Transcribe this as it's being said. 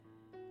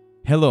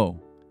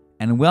Hello,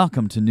 and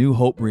welcome to New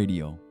Hope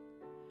Radio.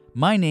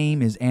 My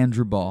name is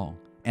Andrew Ball,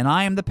 and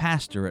I am the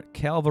pastor at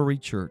Calvary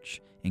Church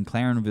in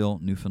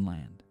Clarenville,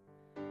 Newfoundland.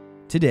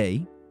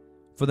 Today,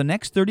 for the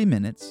next 30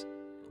 minutes,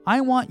 I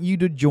want you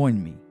to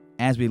join me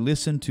as we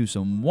listen to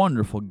some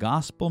wonderful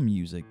gospel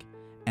music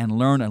and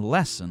learn a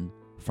lesson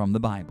from the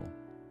Bible.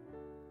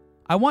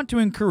 I want to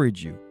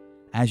encourage you,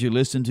 as you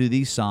listen to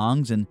these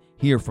songs and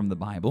hear from the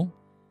Bible,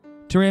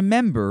 to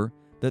remember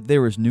that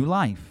there is new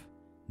life,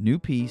 new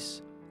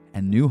peace,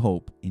 and new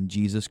hope in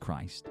Jesus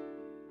Christ.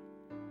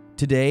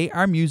 Today,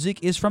 our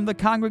music is from the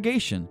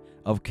congregation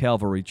of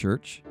Calvary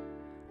Church,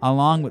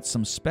 along with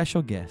some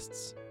special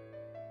guests.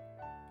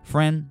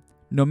 Friend,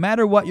 no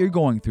matter what you're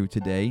going through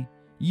today,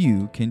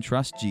 you can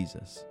trust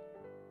Jesus.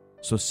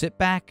 So sit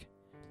back,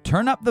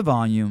 turn up the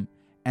volume,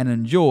 and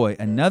enjoy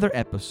another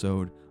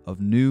episode of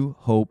New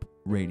Hope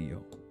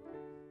Radio.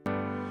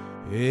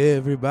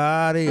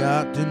 Everybody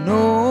ought to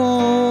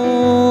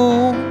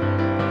know.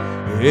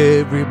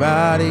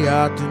 Everybody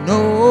ought to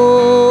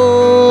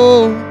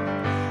know.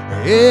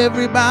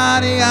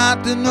 Everybody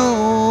ought to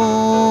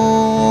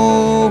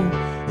know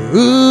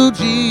who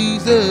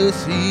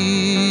Jesus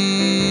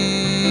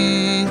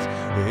is.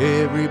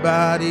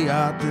 Everybody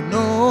ought to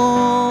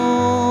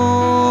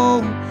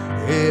know.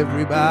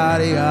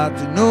 Everybody ought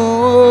to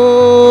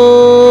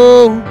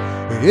know.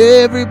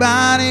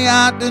 Everybody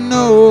ought to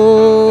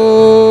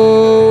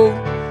know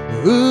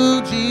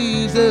who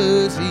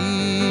Jesus is.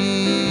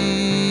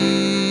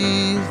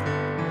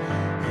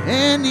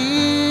 And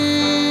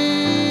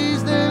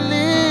He's the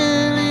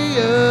lily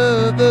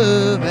of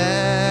the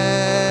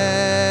valley.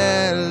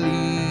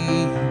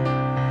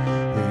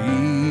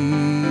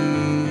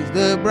 He's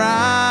the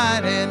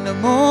bright and the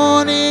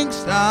morning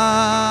star.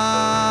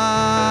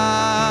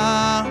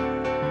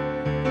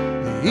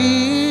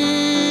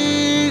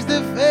 He's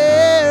the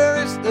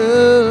fairest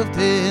of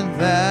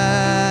 10,000.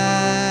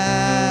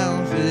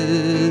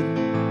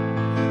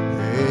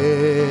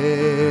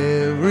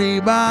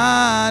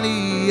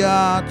 Everybody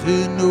ought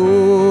to know.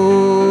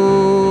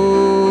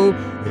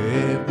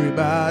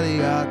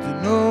 Everybody ought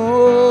to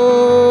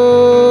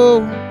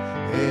know.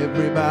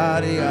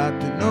 Everybody ought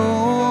to know.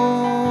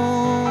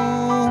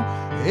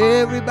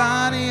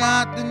 Everybody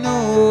ought to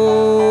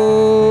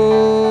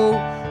know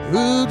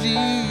who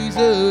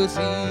Jesus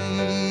is.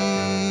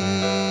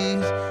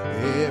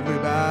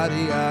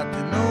 Everybody ought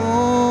to know.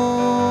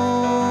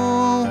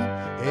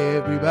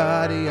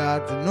 Everybody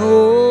ought to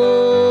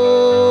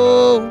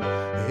know.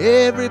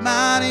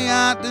 Everybody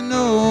ought to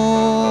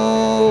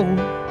know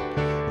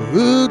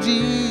who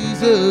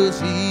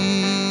Jesus is.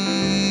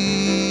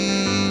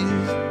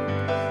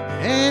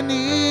 And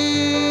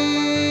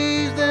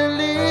He's the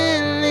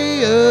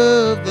lily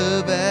of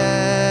the valley.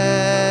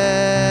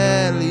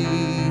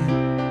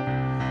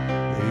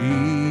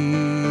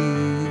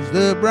 He's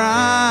the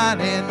bright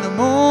and the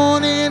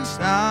morning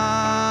star.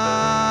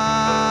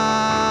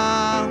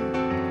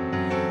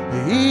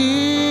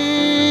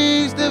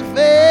 He's the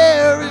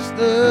fairest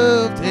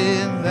of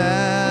 10,000.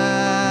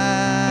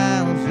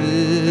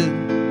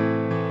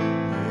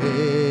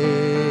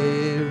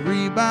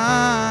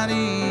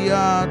 Everybody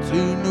ought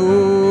to know.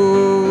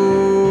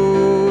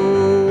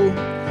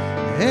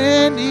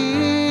 And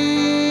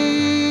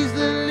He's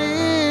the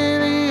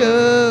lily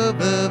of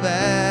the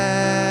valley.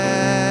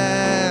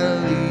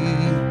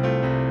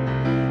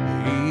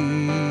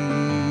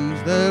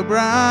 He's the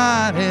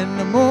bright and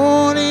the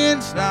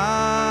morning star.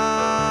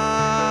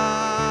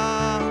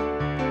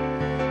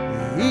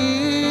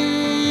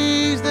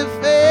 He's the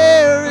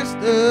fairest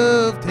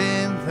of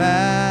 10,000.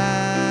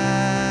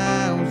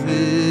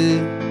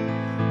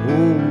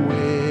 Oh,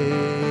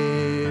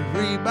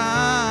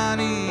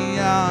 everybody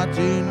ought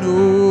to know.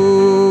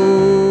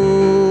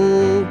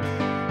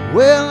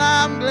 Well,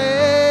 I'm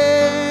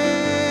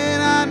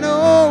glad I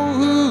know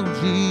who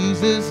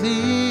Jesus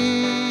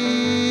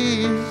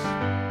is.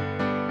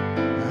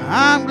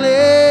 I'm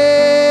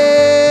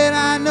glad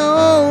I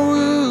know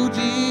who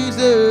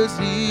Jesus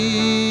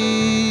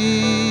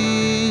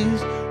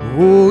is.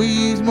 Oh,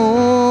 He's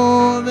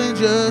more than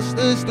just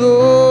a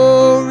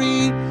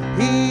story.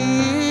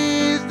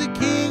 He is the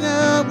King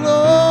of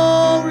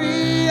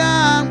glory.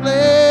 I'm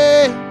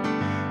glad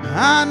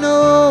I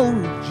know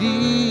who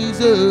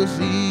Jesus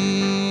is.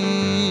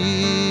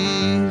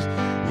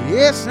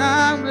 Yes,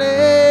 I'm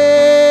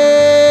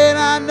glad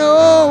I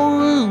know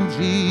who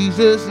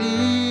Jesus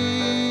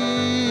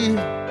is.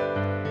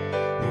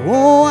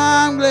 Oh,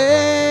 I'm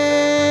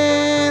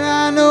glad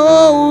I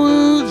know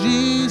who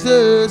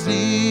Jesus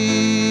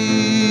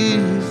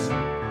is.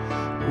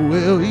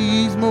 Well,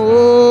 He's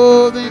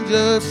more than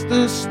just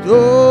a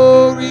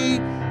story.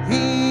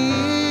 He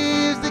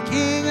is the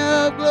King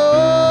of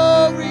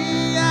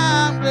glory.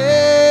 I'm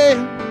glad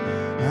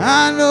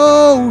I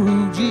know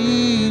who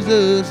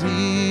Jesus is.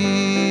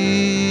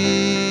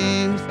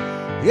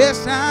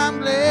 Yes, I'm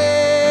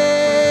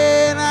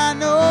glad I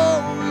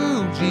know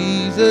who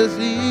Jesus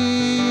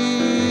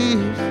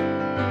is.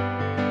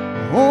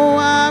 Oh,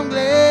 I'm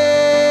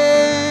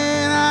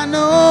glad I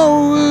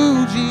know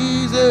who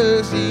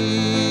Jesus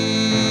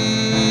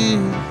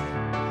is.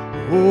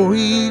 Oh,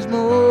 he's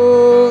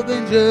more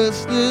than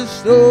just a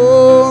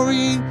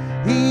story.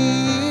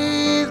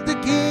 He is the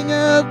King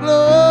of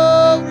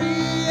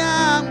glory.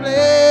 I'm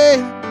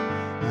glad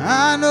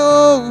I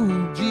know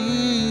who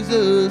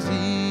Jesus is.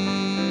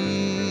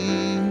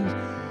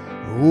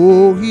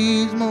 Oh,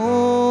 he's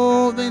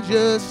more than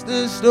just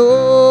a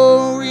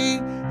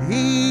story.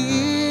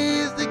 He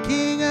is the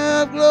King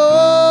of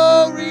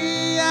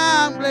glory.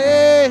 I'm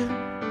glad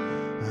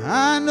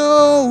I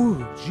know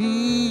who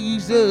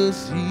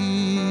Jesus is.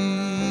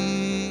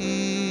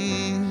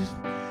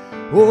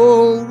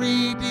 Oh,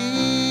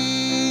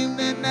 redeemed,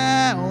 and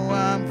now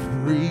I'm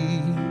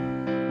free.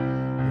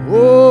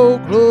 Oh,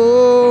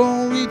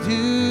 glory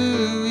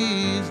to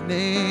his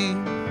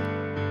name.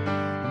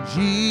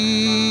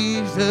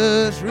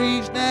 Jesus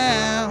reached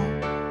down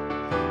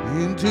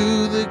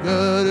into the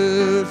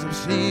gutters of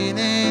sin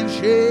and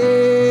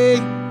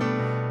shame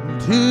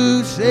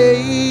to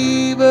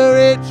save a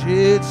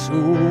wretched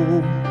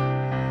soul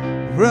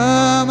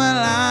from a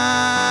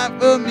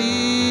life of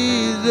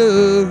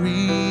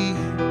misery.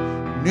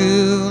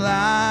 New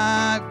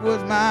life was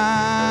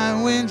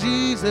mine when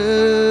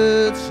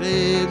Jesus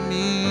set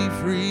me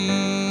free.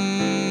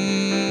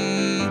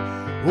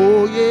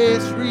 Oh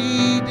yes,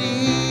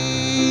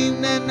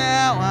 redeemed, and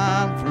now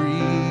I'm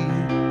free.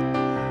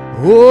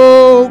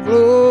 Oh,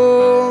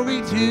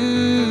 glory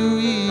to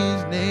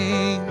his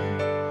name.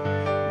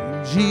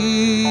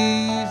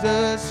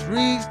 Jesus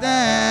reached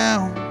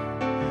down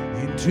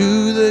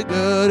into the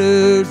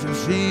gutters of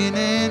sin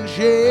and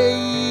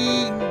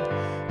shame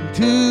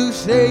to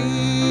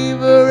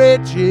save a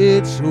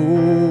wretched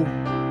soul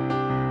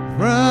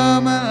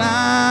from a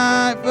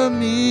life of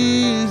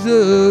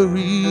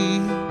misery.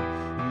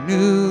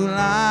 New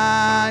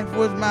life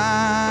was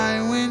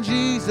mine when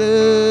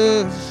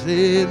Jesus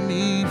set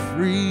me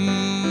free.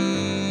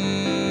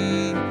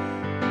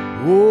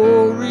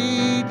 Oh,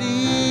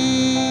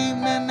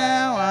 redeemed, and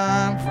now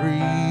I'm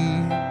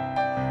free.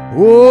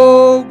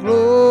 Oh,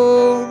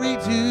 glory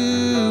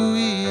to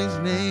his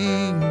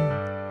name.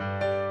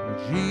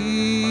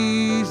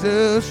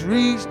 Jesus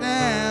reached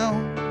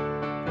down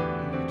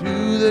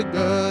to the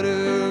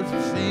gutters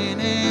of sin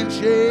and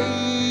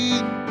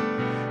shame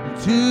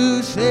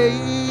to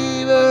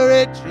save a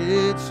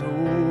wretched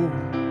soul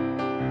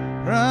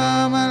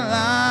from a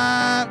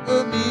life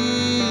of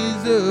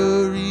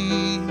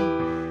misery.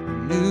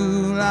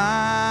 New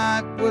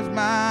life was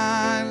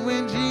mine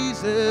when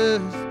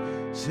Jesus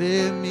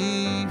set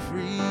me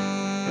free.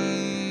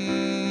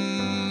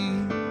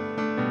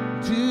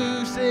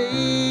 To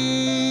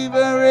save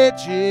a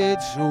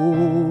wretched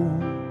soul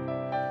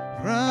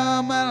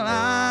from a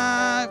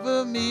life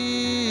of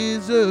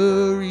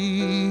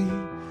misery.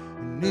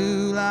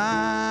 New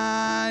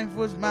life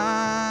was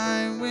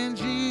mine when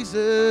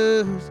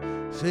Jesus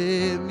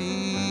set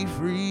me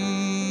free.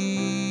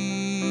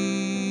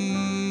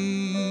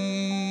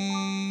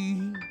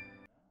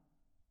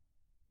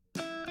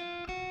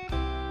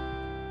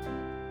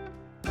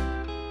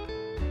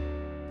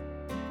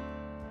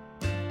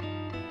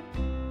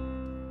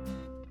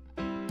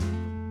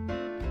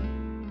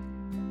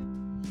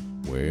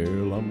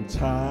 Well, I'm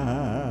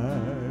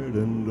tired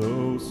and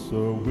oh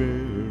so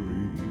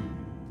weary,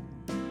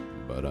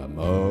 but I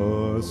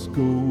must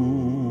go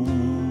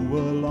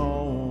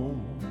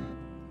along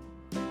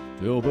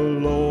till the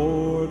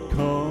Lord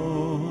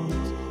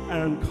comes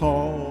and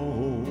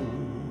calls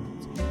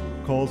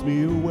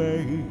me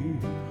away.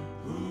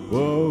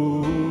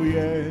 Oh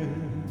yes,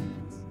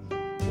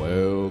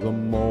 well the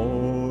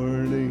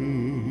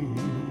morning's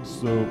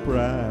so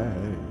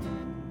bright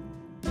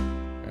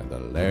and the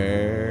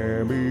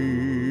Lamb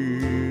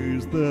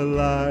is the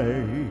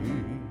light,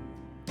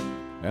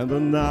 and the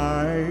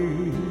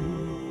night,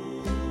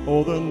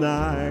 oh the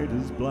night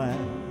is black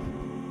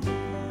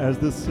as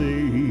the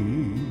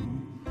sea.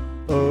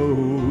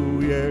 Oh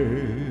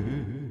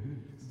yes,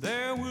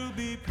 there will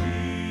be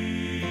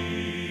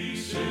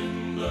peace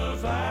in the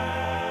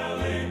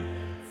valley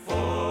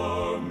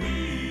for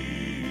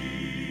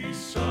me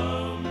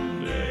someday.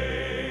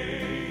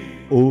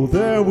 oh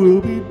there will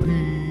be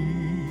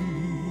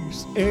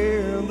peace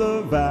in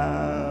the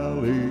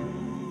valley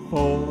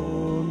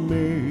for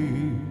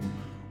me.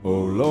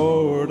 Oh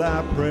Lord,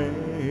 I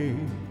pray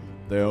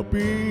there'll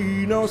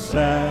be no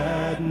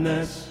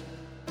sadness,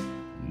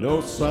 no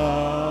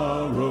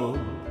sorrow,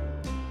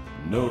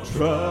 no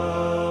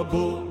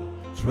trouble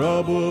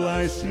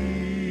I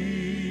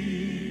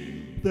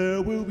see.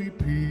 There will be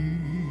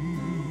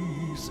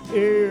peace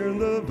in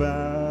the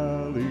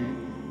valley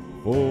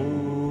for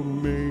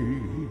me.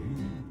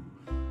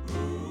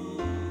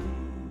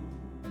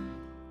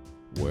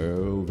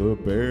 Well, the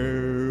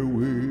bear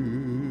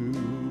will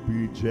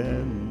be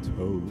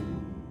gentle,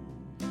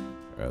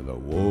 and the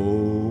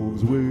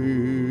wolves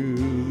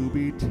will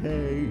be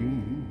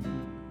tame,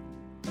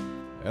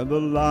 and the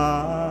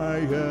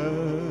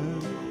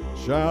lion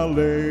shall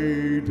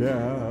lay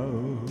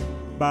down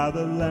by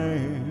the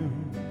lamb.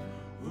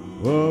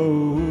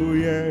 Oh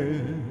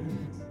yes,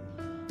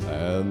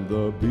 and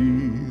the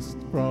beast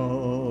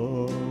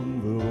from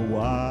the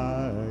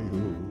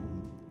wild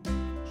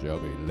shall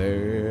be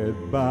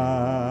led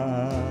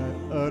by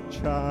a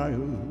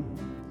child,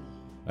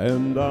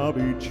 and I'll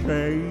be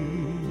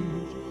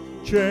changed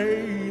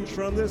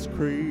from this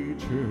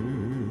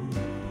creature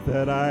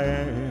that I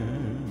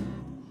am.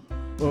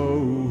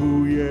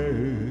 Oh,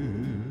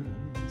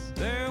 yes.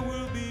 There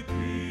will be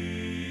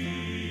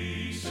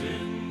peace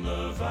in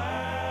the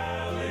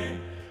valley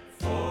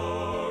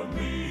for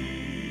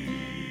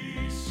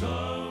me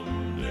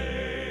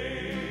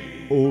someday.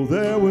 Oh,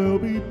 there will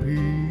be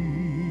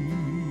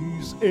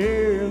peace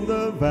in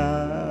the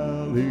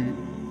valley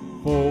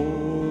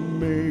for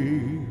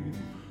me.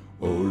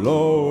 Oh,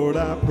 Lord,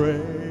 I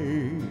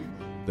pray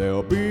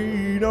there'll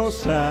be no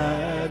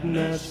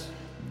sadness,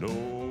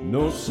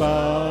 no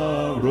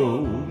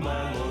sorrow,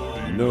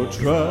 no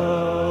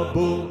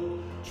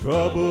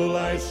trouble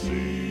I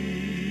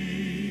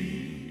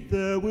see.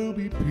 There will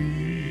be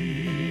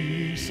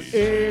peace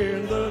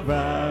in the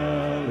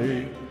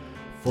valley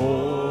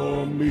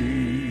for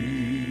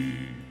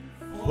me,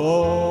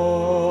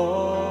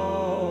 for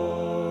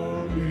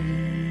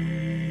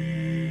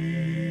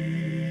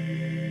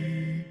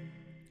me.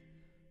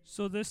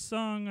 So this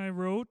song I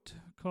wrote,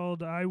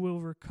 called I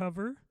Will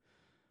Recover,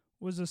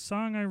 was a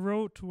song I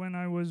wrote when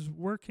I was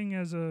working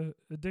as a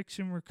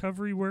addiction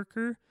recovery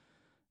worker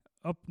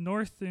up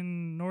north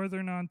in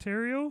northern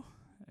Ontario.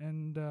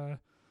 And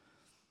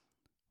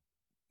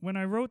when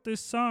I wrote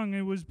this song,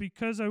 it was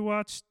because I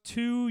watched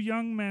two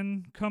young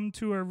men come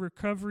to our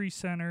recovery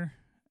center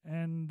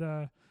and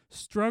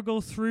struggle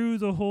through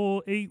the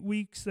whole 8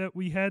 weeks that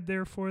we had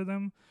there for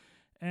them.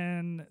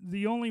 And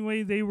the only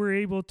way they were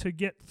able to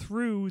get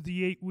through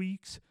the 8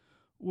 weeks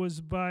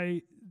was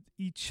by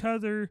each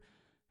other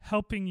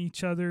helping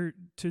each other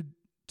to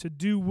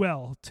do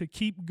well, to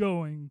keep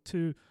going,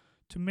 to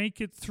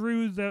make it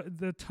through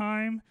the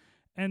time.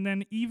 And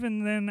then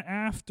even then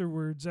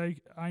afterwards, I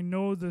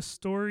know the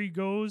story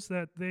goes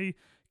that they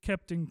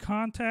kept in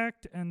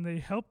contact and they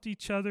helped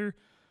each other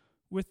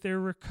with their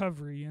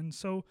recovery. And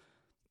so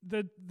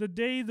the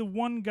day the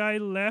one guy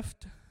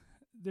left,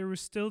 there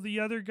was still the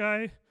other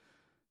guy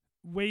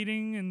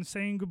waiting and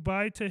saying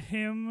goodbye to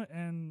him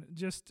and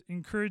just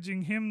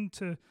encouraging him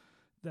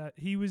that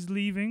he was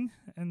leaving,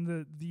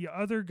 and the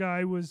other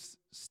guy was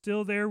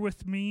still there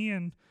with me.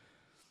 And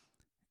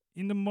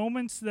in the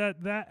moments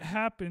that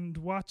happened,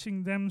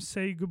 watching them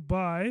say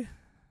goodbye,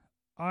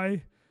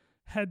 I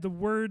had the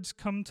words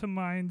come to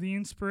mind, the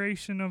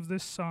inspiration of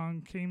this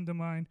song came to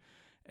mind,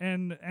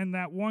 and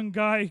that one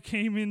guy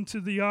came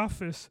into the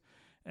office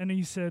and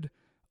he said,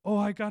 "Oh,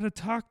 I got to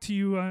talk to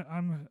you.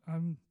 I'm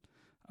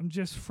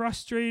just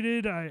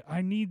frustrated.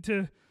 I need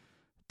to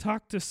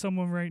talk to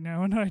someone right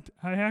now." And I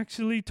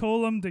actually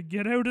told him to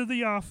get out of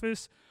the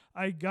office.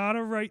 I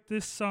gotta write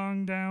this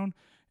song down.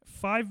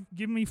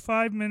 Give me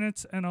 5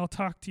 minutes and I'll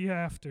talk to you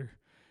after.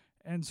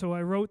 And so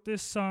I wrote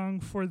this song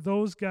for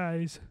those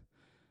guys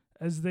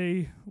as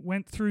they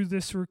went through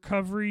this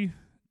recovery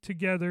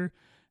together.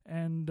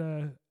 And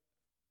the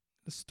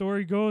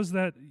story goes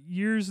that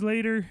years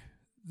later,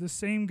 the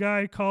same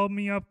guy called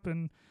me up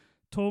and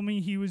told me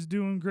he was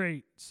doing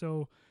great.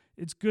 So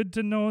it's good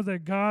to know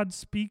that God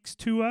speaks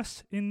to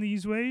us in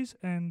these ways,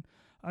 and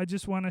I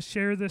just want to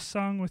share this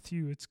song with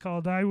you. It's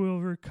called I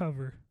Will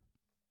Recover.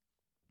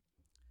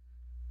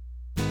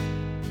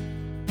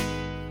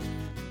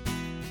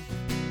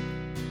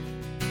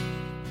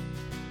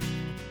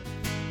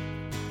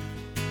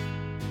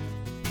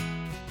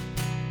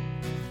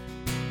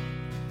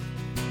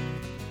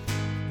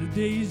 The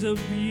days of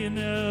being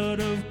out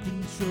of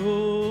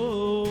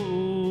control,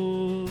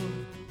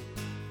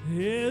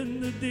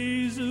 and the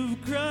days of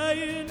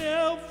crying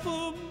out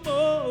for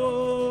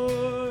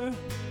more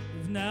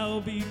have now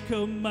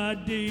become my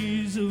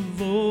days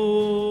of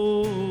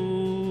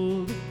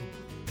old.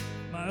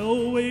 My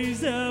old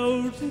ways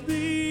out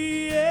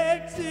the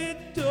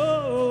exit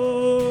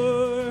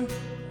door.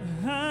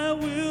 I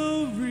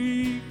will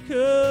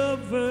recover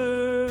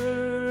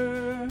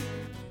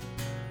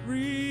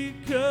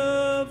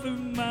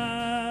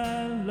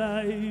my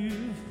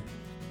life,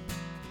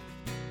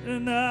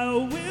 and I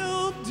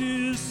will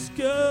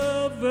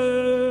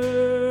discover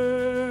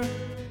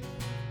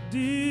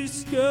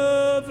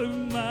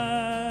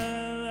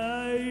my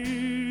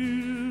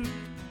life.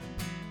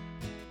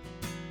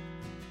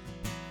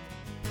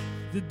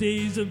 The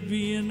days of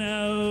being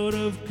out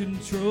of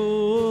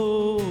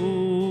control,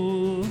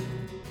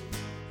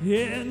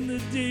 and the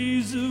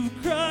days of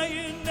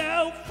crying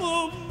out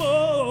for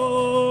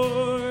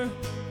more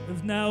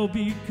have now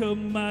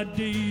become my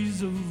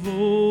days of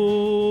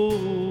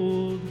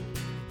old.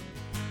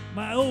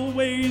 My old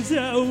ways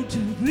out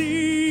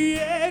the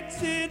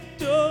exit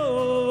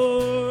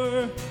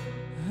door.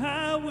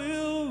 I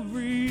will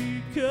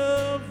recover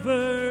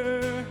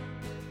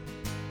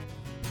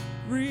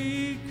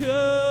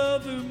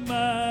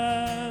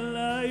my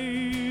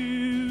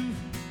life,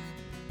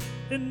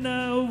 and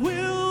I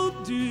will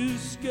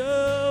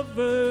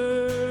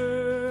discover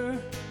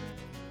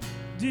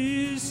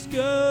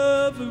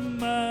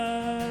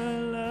my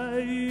life.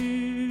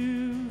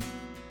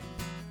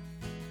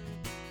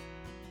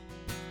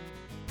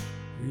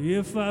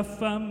 If I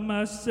find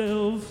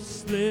myself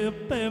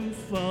slip and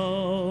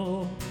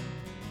fall,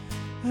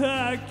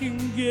 I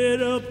can get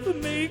up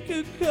and make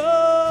a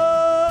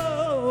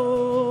call.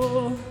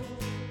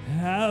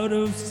 Out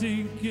of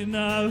sinking,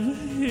 I've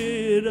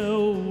hit a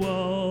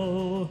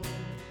wall.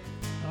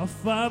 I'll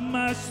find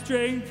my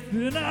strength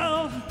and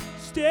I'll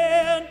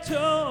stand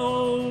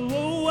tall.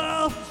 Oh,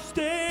 I'll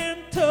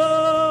stand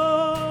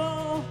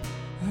tall.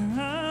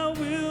 I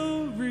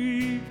will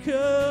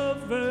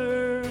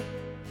recover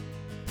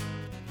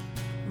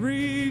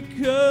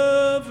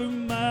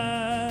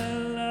my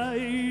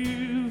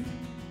life,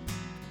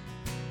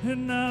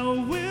 and I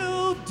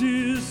will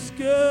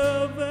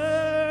discover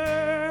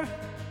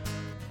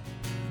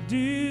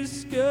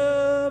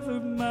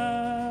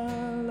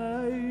my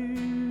life.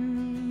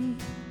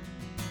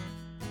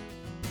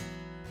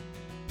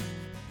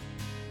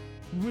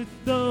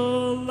 With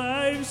all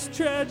life's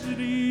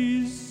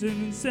tragedies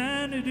and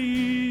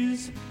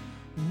insanities,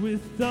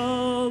 with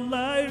all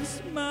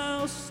life's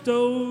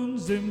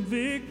milestones and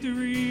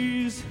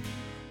victories,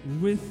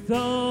 with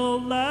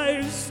all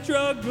life's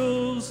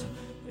struggles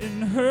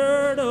and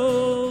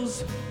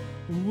hurdles,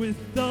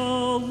 with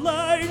all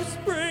life's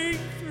breakthroughs,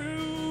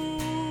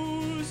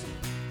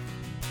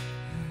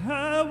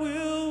 I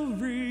will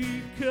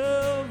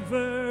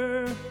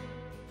recover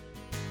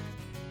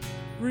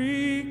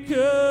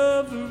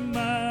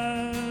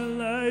my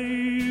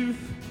life,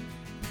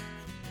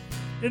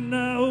 and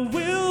I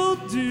will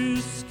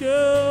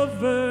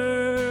discover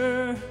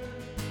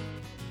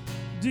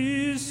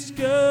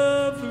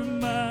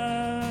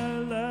my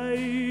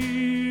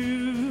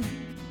life,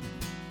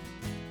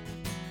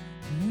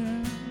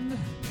 and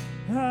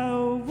I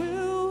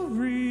will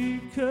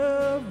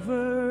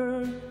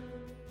recover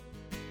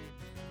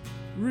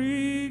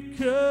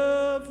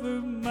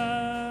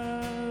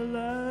my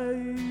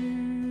life.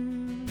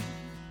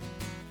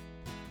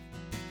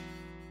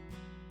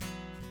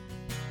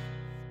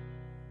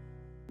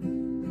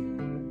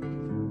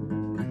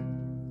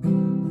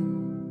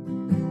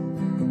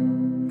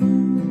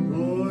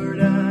 Lord,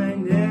 I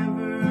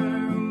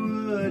never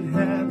would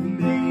have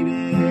made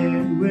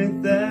it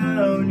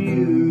without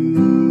you.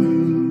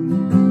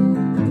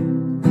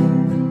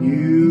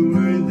 You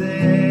were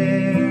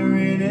there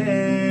in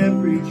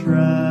every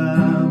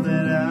trial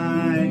that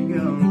I'd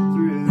gone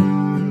through.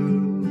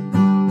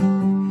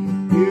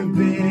 You've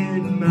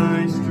been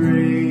my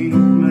strength,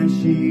 my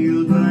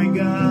shield, my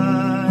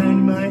guide,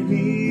 my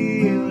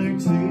healer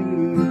too.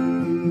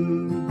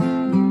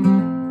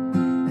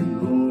 And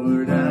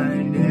Lord,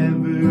 I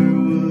never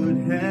would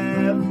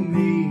have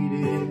made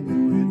it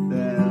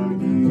without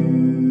you.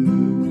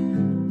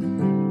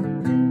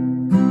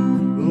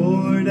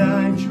 Lord,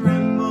 I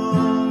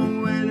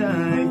tremble when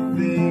I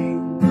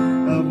think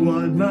of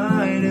what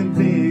might have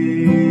been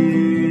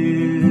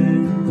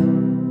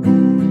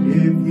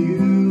if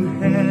you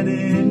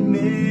hadn't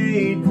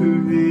made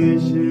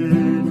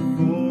provision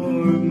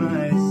for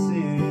my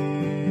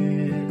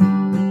sin.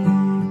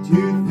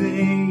 To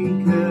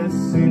think a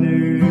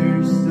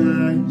sinner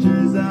such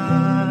as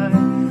I,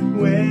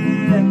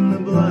 when the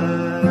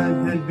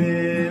blood had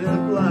been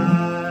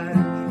applied,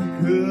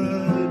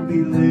 could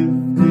be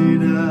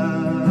lifted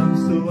up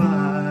so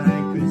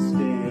I could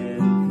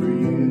stand for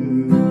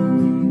you.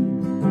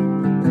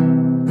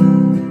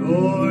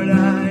 Lord,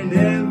 I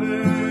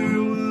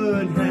never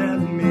would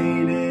have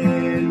made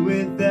it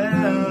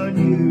without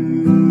you.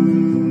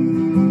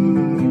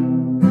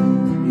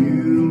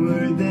 You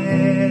were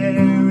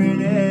there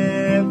in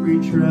every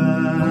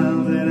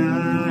trial that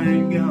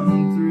I'd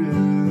gone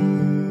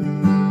through.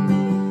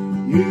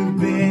 You've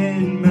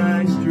been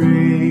my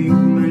strength,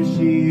 my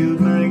shield,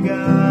 my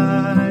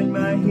guide,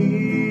 my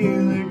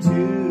healer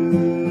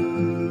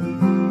too.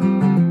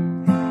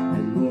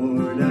 And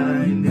Lord,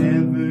 I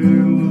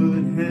never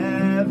would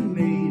have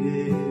made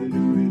it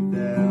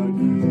without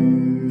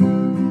you.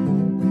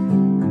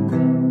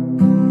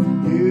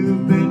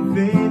 You've been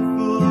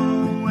faithful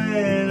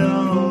when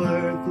all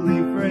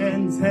earthly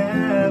friends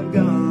have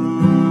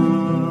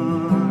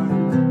gone,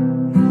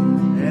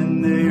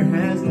 and there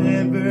has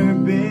never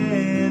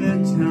been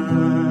a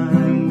time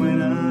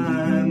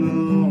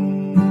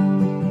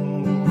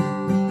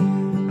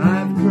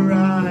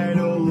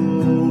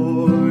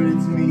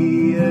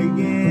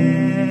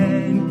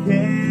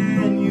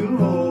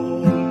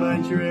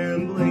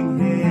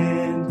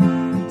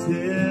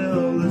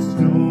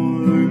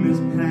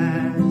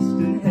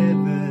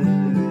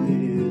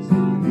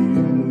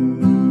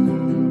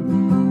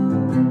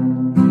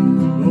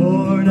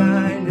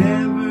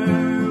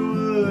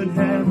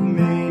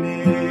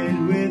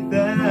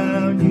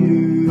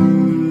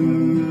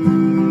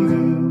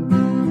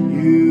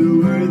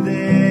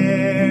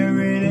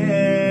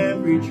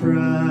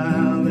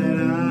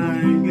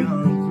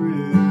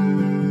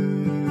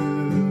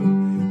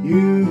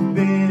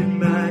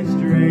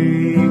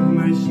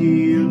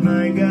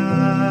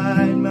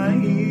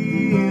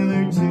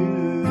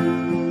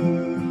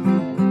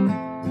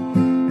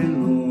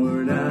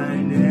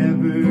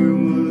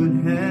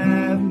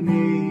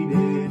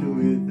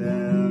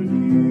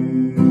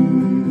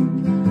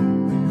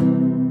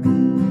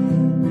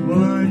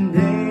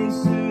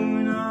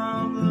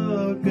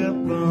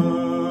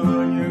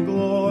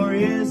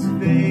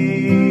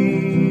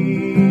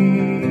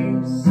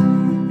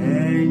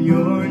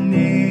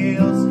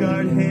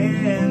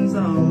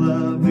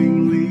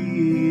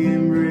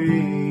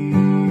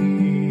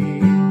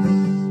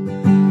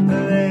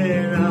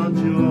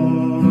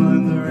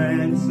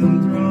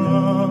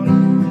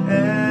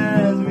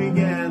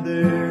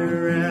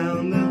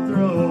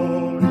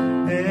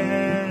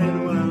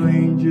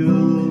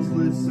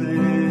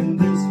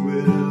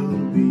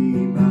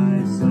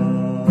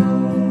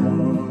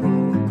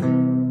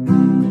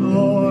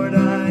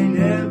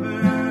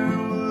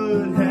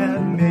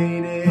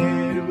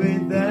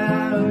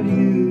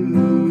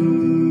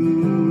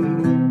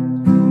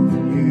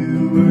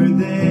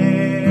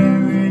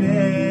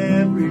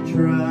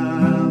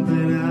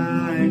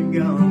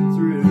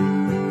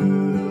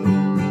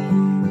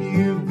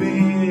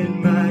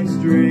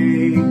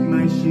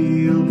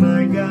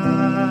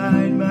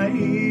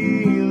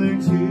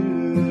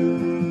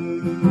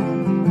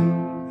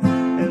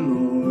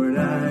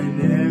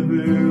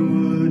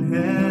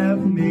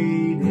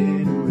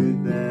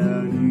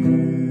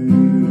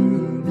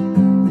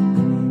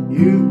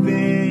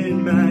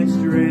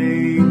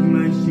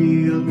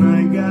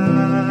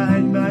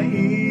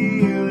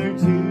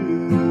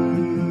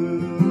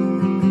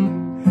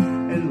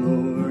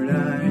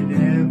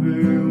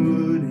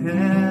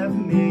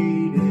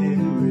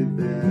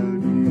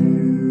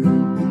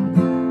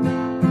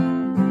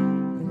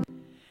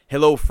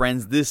Hello,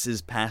 friends. This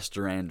is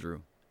Pastor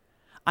Andrew.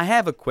 I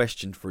have a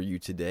question for you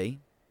today.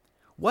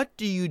 What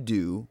do you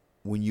do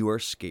when you are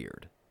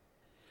scared?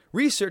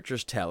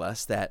 Researchers tell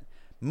us that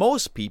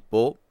most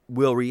people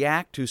will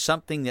react to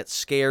something that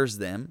scares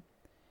them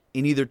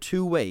in either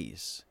two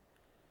ways.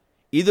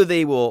 Either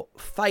they will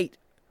fight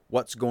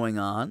what's going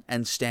on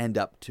and stand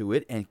up to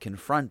it and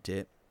confront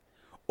it,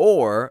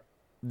 or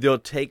they'll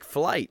take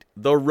flight.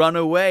 They'll run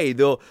away.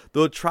 They'll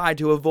try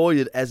to avoid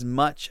it as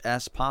much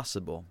as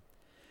possible.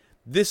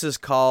 This is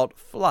called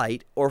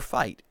flight or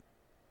fight.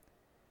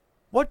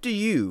 What do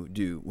you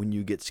do when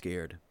you get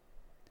scared?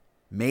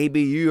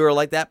 Maybe you are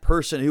like that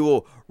person who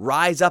will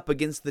rise up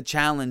against the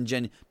challenge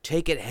and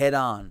take it head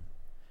on.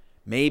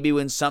 Maybe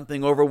when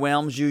something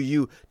overwhelms you,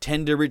 you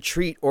tend to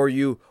retreat or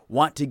you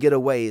want to get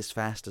away as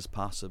fast as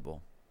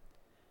possible.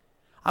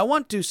 I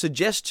want to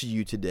suggest to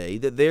you today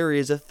that there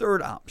is a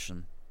third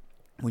option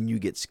when you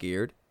get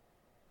scared.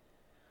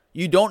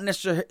 You don't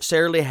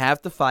necessarily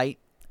have to fight.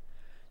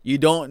 You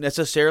don't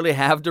necessarily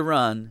have to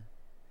run.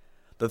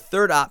 The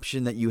third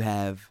option that you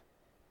have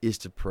is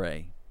to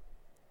pray.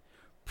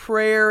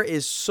 Prayer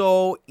is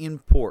so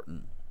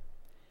important.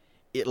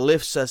 It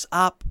lifts us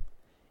up,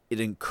 it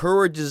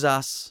encourages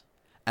us,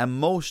 and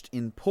most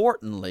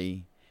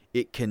importantly,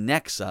 it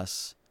connects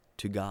us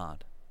to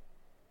God.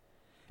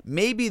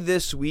 Maybe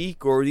this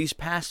week or these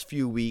past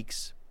few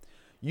weeks,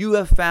 you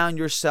have found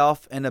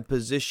yourself in a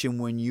position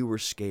when you were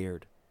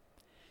scared.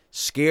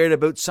 Scared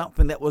about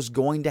something that was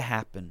going to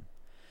happen.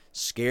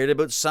 Scared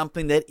about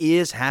something that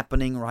is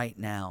happening right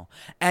now.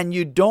 And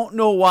you don't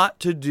know what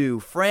to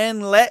do.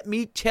 Friend, let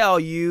me tell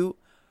you,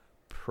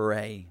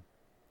 pray.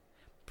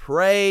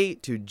 Pray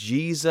to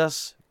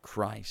Jesus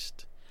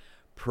Christ.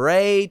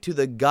 Pray to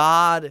the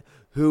God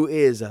who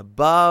is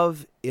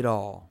above it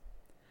all.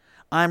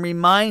 I'm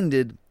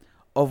reminded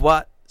of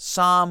what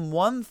Psalm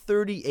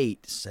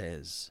 138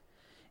 says.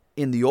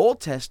 In the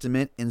Old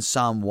Testament, in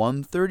Psalm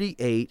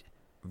 138,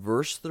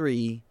 verse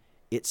 3,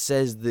 it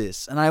says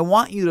this, and I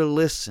want you to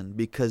listen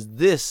because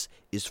this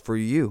is for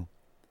you.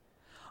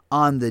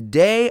 On the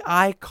day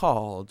I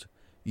called,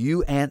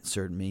 you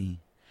answered me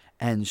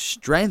and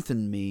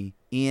strengthened me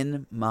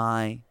in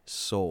my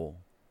soul.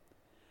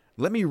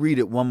 Let me read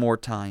it one more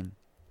time.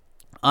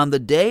 On the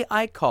day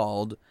I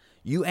called,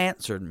 you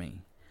answered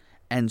me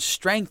and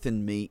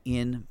strengthened me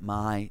in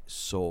my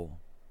soul.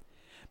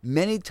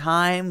 Many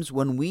times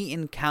when we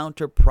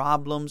encounter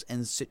problems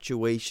and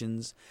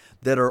situations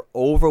that are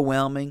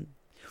overwhelming,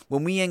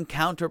 when we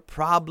encounter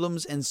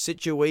problems and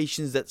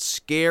situations that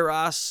scare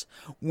us,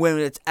 when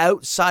it's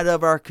outside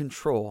of our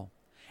control,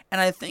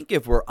 and I think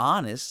if we're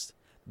honest,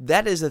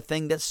 that is the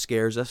thing that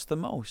scares us the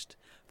most.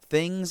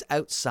 Things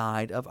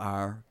outside of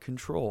our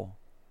control.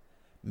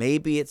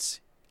 Maybe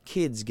it's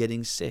kids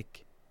getting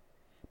sick.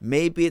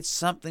 Maybe it's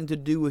something to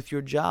do with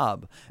your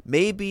job.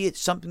 Maybe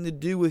it's something to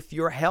do with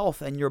your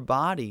health and your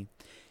body.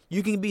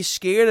 You can be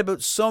scared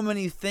about so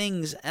many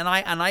things, and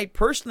I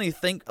personally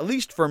think, at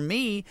least for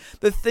me,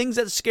 the things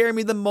that scare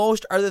me the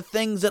most are the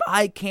things that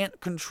I can't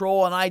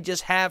control and I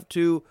just have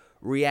to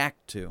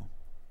react to.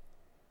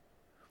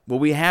 Well,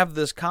 we have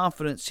this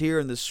confidence here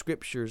in the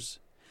Scriptures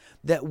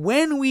that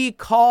when we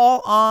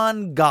call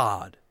on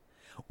God,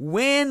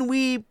 when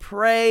we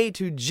pray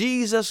to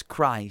Jesus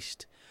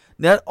Christ,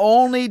 not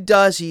only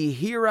does He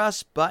hear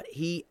us, but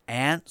He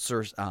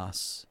answers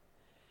us.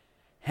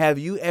 Have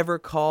you ever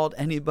called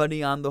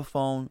anybody on the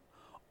phone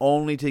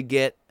only to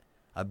get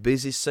a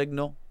busy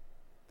signal?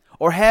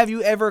 Or have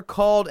you ever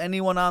called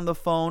anyone on the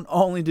phone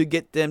only to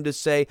get them to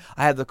say,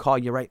 I have to call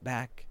you right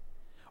back?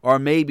 Or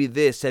maybe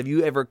this, have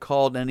you ever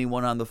called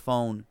anyone on the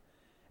phone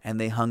and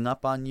they hung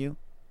up on you?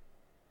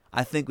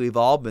 I think we've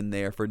all been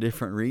there for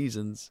different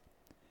reasons.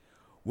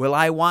 Well,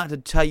 I want to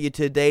tell you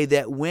today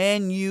that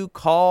when you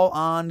call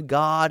on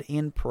God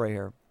in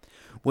prayer,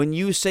 when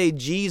you say,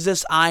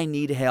 Jesus, I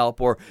need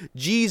help, or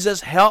Jesus,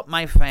 help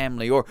my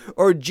family,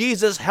 or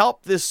Jesus,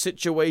 help this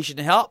situation,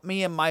 help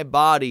me in my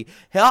body,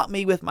 help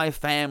me with my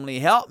family,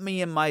 help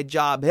me in my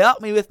job, help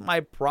me with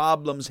my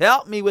problems,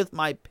 help me with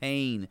my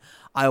pain,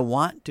 I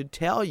want to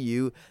tell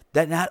you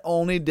that not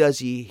only does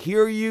He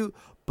hear you,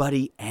 but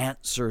He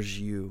answers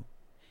you.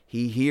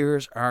 He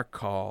hears our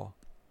call.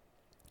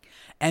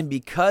 And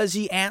because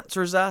He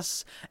answers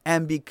us,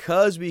 and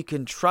because we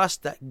can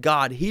trust that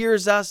God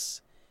hears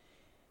us,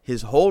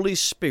 His Holy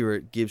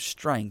Spirit gives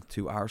strength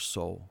to our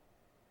soul.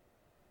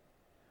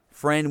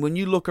 Friend, when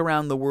you look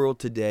around the world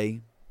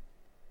today,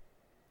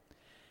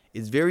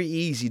 it's very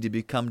easy to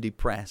become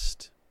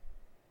depressed.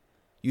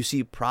 You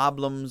see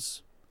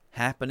problems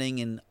happening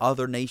in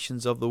other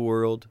nations of the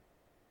world.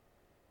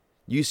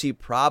 You see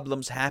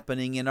problems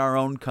happening in our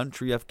own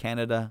country of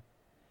Canada.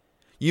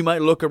 You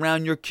might look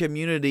around your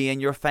community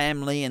and your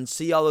family and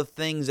see all the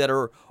things that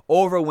are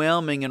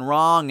overwhelming and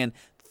wrong and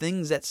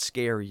things that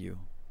scare you.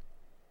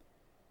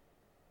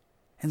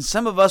 And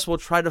some of us will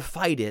try to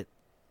fight it.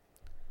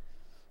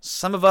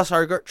 Some of us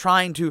are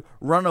trying to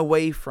run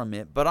away from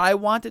it. But I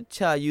want to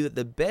tell you that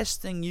the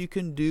best thing you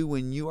can do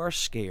when you are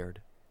scared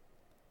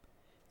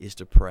is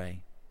to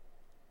pray.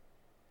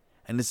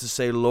 And it's to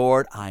say,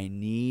 Lord, I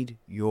need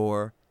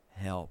your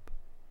help.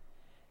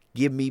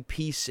 Give me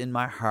peace in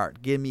my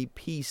heart. Give me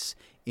peace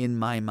in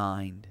my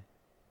mind.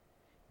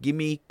 Give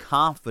me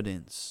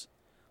confidence.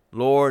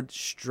 Lord,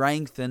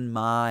 strengthen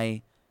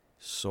my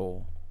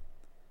soul.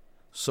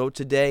 So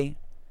today,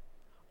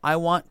 I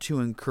want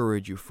to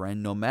encourage you,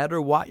 friend, no matter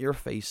what you're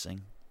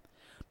facing,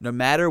 no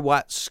matter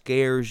what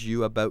scares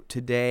you about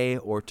today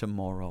or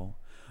tomorrow,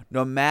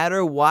 no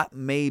matter what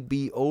may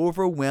be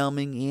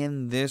overwhelming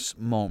in this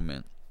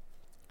moment,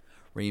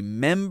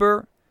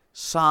 remember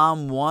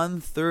Psalm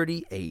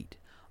 138.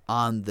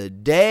 On the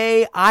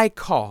day I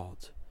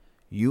called,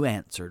 you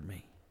answered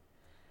me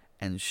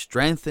and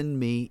strengthened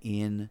me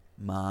in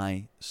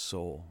my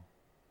soul.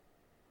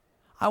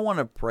 I want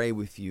to pray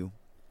with you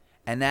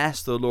and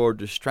ask the Lord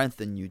to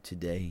strengthen you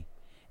today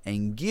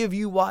and give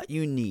you what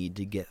you need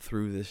to get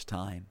through this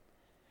time.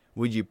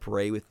 Would you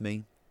pray with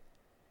me?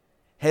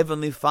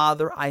 Heavenly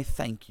Father, I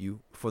thank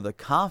you for the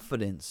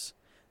confidence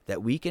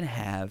that we can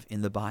have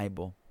in the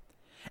Bible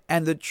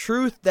and the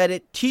truth that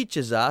it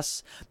teaches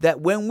us,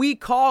 that when we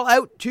call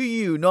out to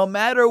you, no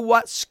matter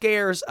what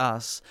scares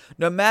us,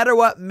 no matter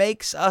what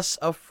makes us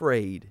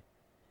afraid,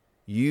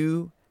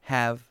 you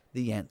have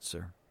the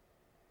answer.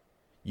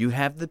 You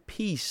have the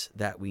peace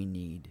that we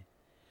need.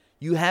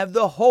 You have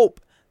the hope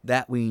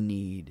that we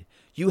need.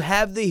 You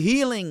have the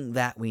healing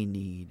that we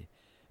need.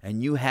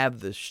 And you have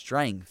the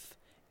strength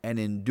and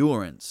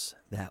endurance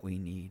that we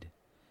need.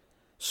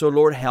 So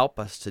Lord, help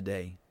us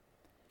today.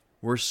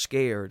 We're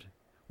scared.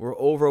 We're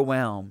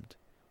overwhelmed.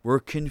 We're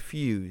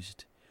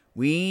confused.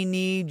 We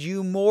need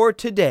you more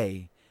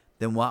today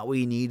than what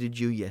we needed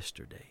you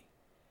yesterday.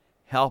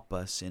 Help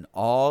us in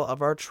all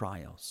of our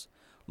trials.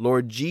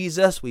 Lord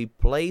Jesus, we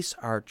place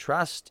our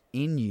trust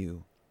in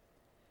you.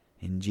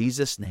 In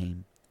Jesus'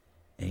 name,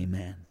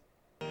 amen.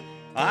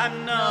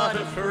 I'm not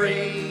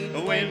afraid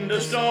when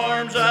the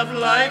storms of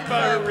life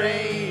are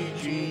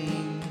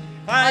raging.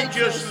 I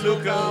just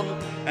look up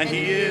and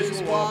he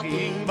is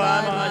walking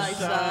by my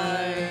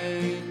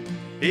side.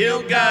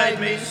 He'll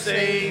guide me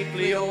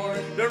safely o'er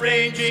the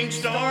raging,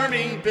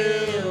 stormy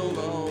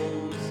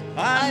billows.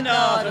 I'm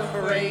not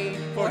afraid,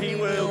 for he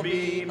will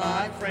be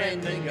my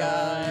friend and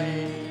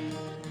guide.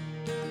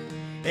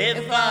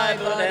 If I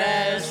but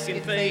ask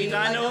in faith,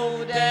 I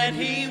know that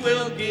he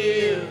will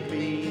give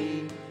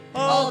me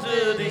all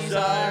the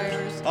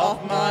desires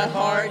of my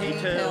heart, he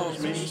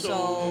tells me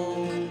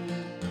so.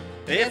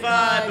 If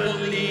I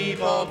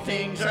believe all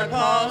things are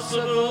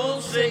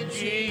possible, said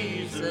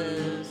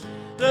Jesus,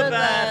 the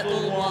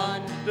battle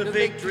won, the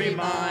victory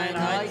mine,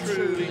 I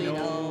truly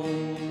know.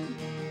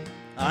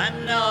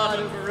 I'm not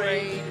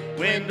afraid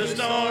when the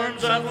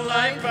storms of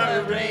life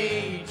are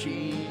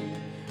raging.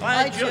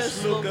 I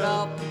just look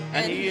up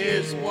and he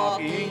is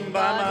walking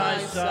by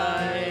my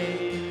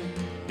side.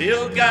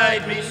 He'll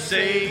guide me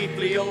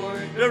safely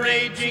o'er the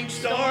raging,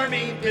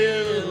 stormy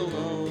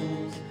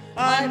billows.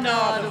 I'm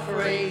not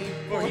afraid,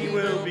 for he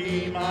will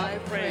be my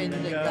friend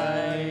and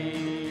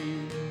guide.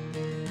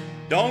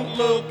 Don't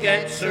look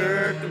at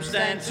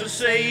circumstances,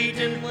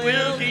 Satan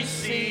will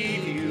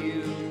deceive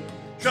you.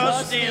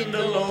 Trust in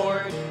the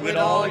Lord with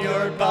all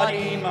your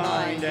body,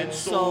 mind, and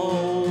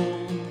soul.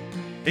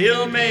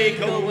 He'll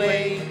make a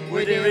way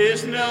where there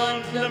is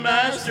none, the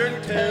Master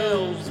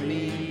tells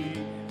me.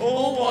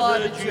 Oh,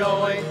 what a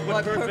joy,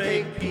 what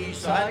perfect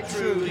peace I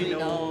truly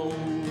know.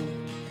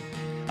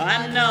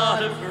 I'm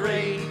not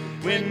afraid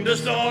when the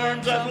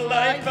storms of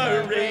life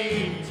are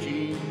raging.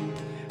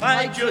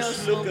 I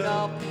just look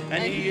up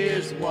and he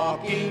is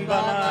walking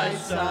by my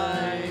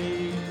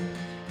side.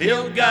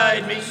 He'll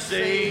guide me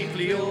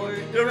safely o'er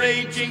the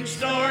raging,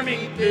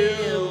 stormy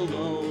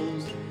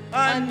billows.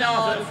 I'm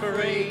not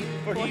afraid,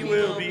 for he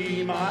will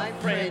be my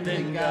friend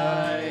and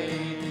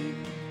guide.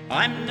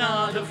 I'm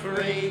not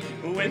afraid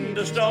when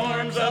the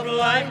storms of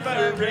life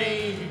are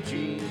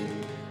raging.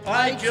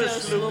 I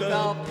just look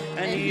up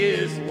and he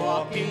is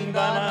walking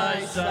by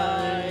my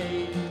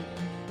side.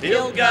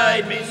 He'll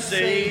guide me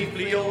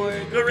safely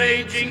o'er the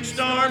raging,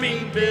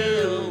 stormy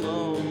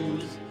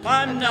billows.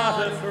 I'm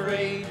not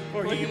afraid,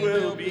 for he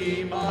will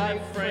be my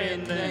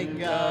friend and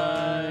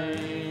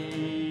guide.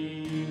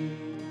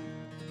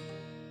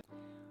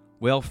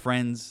 Well,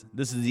 friends,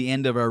 this is the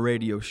end of our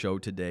radio show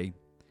today.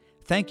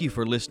 Thank you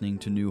for listening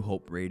to New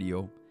Hope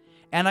Radio.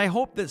 And I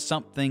hope that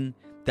something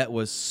that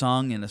was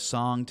sung in a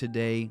song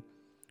today,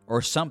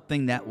 or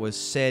something that was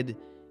said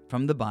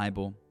from the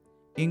Bible,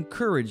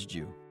 encouraged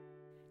you.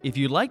 If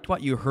you liked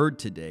what you heard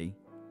today,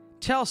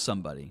 tell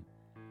somebody,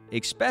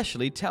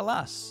 especially tell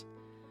us.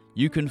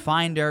 You can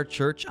find our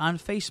church on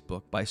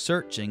Facebook by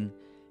searching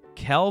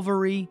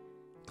Calvary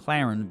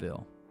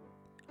Clarenville.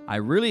 I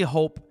really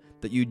hope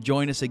that you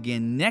join us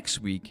again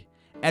next week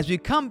as we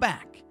come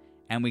back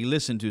and we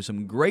listen to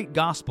some great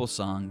gospel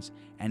songs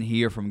and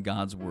hear from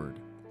God's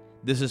Word.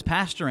 This is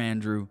Pastor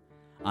Andrew.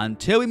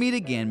 Until we meet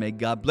again, may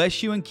God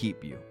bless you and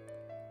keep you.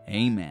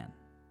 Amen.